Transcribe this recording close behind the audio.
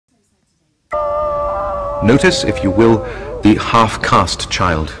Notice, if you will, the half-caste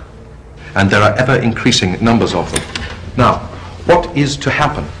child. And there are ever-increasing numbers of them. Now, what is to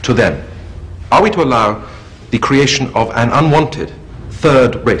happen to them? Are we to allow the creation of an unwanted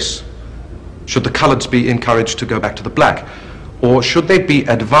third race? Should the coloreds be encouraged to go back to the black? Or should they be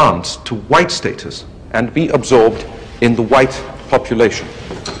advanced to white status and be absorbed in the white population?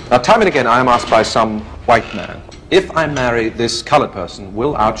 Now, time and again, I am asked by some white man, if I marry this colored person,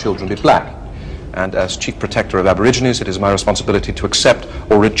 will our children be black? And as Chief Protector of Aborigines, it is my responsibility to accept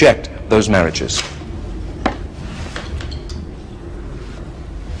or reject those marriages.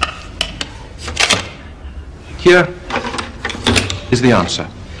 Here is the answer.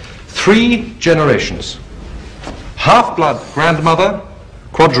 3 generations. Half-blood grandmother,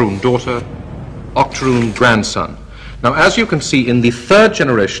 quadroon daughter, octoroon grandson. Now, as you can see, in the 3rd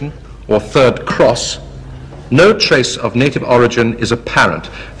generation, or 3rd cross, no trace of native origin is apparent.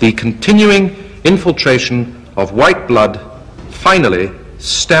 The continuing infiltration of white blood finally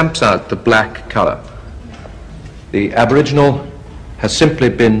stamps out the black color. The Aboriginal has simply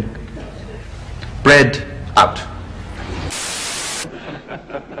been bred out.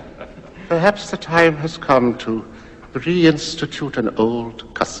 Perhaps the time has come to reinstitute an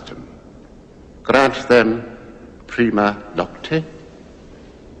old custom. Grant them prima nocte.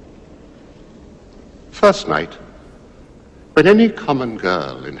 First night, when any common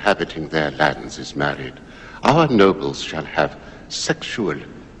girl inhabiting their lands is married, our nobles shall have sexual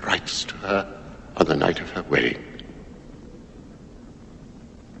rights to her on the night of her wedding.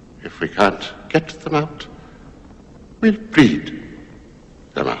 If we can't get them out, we'll breed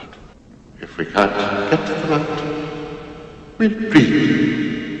them out. If we can't get them out, we'll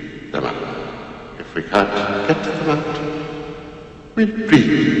breed them out. If we can't get them out, we'll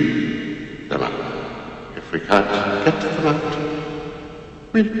breed them out. If we can't get them out,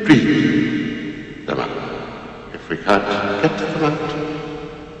 we'll breed them out. If we can't get them out,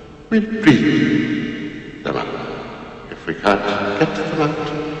 we'll breed them out. If we can't get them out,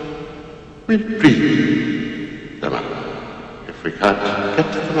 we'll breed them out. If we can't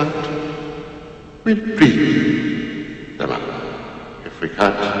get them out, we'll breed them out. If we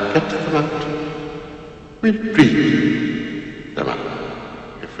can't get them out, we'll breed them out.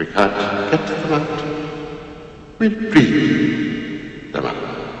 If we can't get them out, we'll breed them out.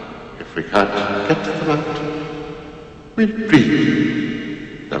 If we can't get them out, we'll breed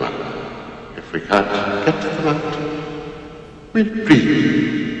them out. If we can't get them out, we'll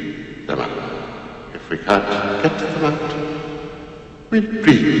breed them out. If we can't get them out, we'll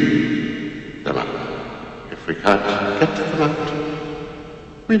breed them out. If we can't get them out,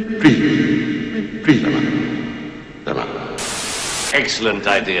 we'll breed them out. Excellent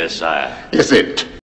idea, sire. Is it?